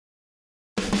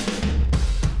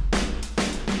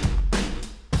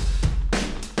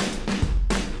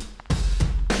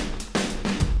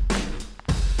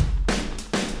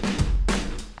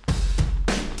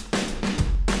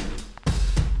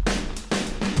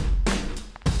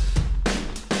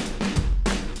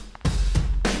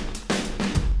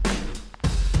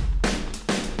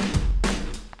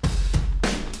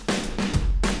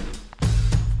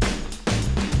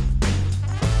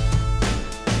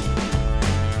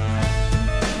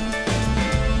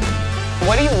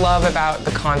What do you love about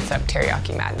the concept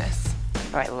Teriyaki Madness?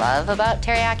 What I love about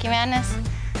Teriyaki Madness?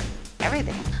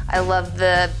 Everything. I love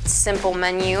the simple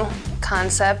menu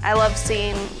concept. I love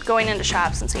going into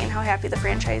shops and seeing how happy the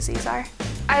franchisees are.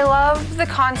 I love the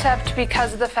concept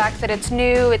because of the fact that it's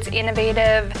new, it's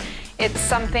innovative, it's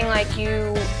something like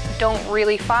you don't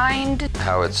really find.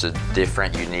 How it's a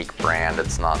different, unique brand.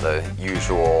 It's not the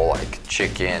usual like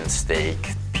chicken,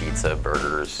 steak, pizza,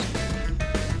 burgers.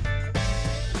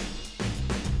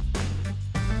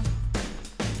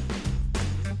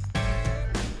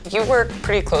 You work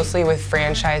pretty closely with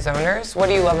franchise owners. What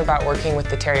do you love about working with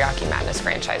the Teriyaki Madness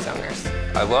franchise owners?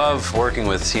 I love working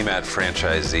with TMAD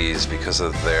franchisees because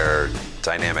of their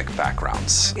dynamic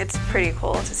backgrounds. It's pretty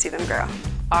cool to see them grow.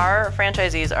 Our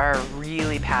franchisees are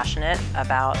really passionate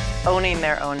about owning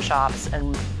their own shops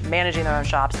and managing their own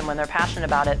shops, and when they're passionate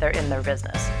about it, they're in their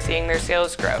business. Seeing their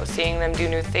sales grow, seeing them do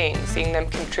new things, seeing them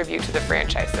contribute to the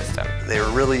franchise system. They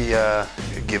really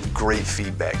give great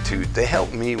feedback too. They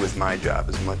help me with my job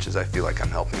as much as I feel like I'm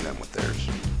helping them with theirs.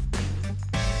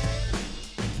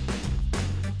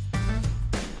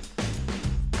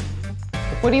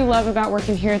 What do you love about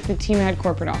working here at the TMAD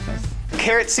corporate office?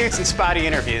 Carrot suits and spotty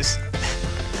interviews.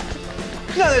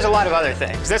 No, there's a lot of other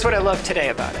things. That's what I love today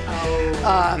about it.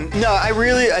 No,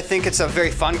 I think it's a very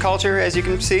fun culture, as you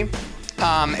can see.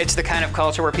 It's the kind of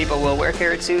culture where people will wear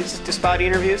carrot suits to spotty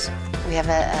interviews. We have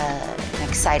an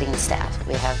exciting staff.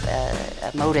 We have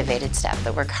a motivated staff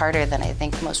that work harder than I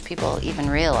think most people even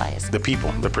realize. The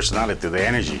people, the personality, the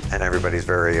energy. And everybody's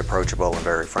very approachable and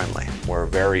very friendly. We're a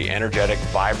very energetic,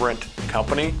 vibrant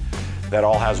company that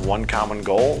all has one common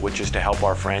goal, which is to help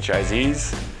our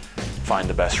franchisees find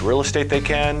the best real estate they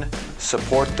can,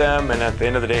 support them, and at the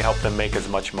end of the day, help them make as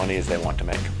much money as they want to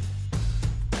make.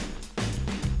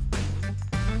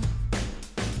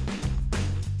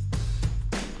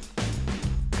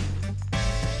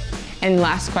 And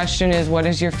last question is, what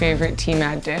is your favorite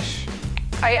TMAD dish?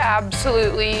 I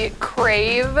absolutely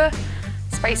crave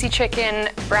spicy chicken,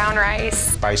 brown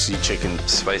rice. Spicy chicken.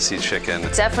 Spicy chicken.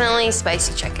 Definitely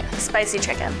spicy chicken. Spicy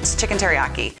chicken. It's chicken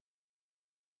teriyaki.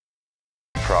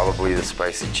 Probably the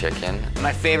spicy chicken.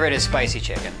 My favorite is spicy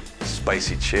chicken.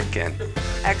 Spicy chicken.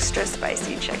 Extra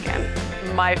spicy chicken.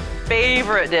 My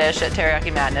favorite dish at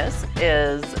Teriyaki Madness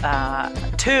is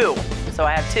two. So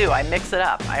I have two. I mix it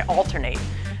up. I alternate.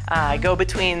 I go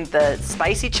between the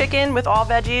spicy chicken with all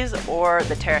veggies or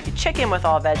the teriyaki chicken with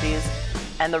all veggies.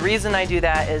 And the reason I do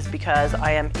that is because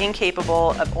I am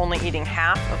incapable of only eating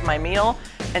half of my meal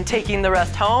and taking the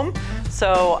rest home.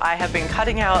 So I have been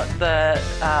cutting out the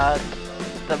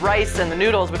rice and the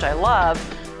noodles, which I love,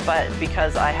 but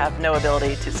because I have no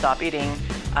ability to stop eating,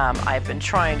 I've been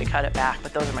trying to cut it back,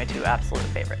 but those are my two absolute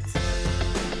favorites.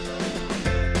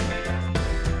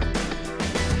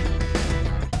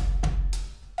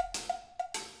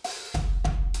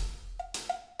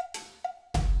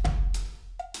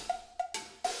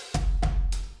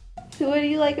 So what do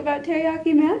you like about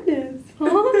Teriyaki Madness?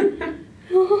 Huh?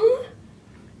 Huh?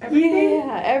 Everything?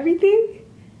 Yeah, everything?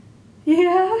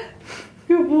 Yeah?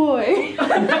 Good boy.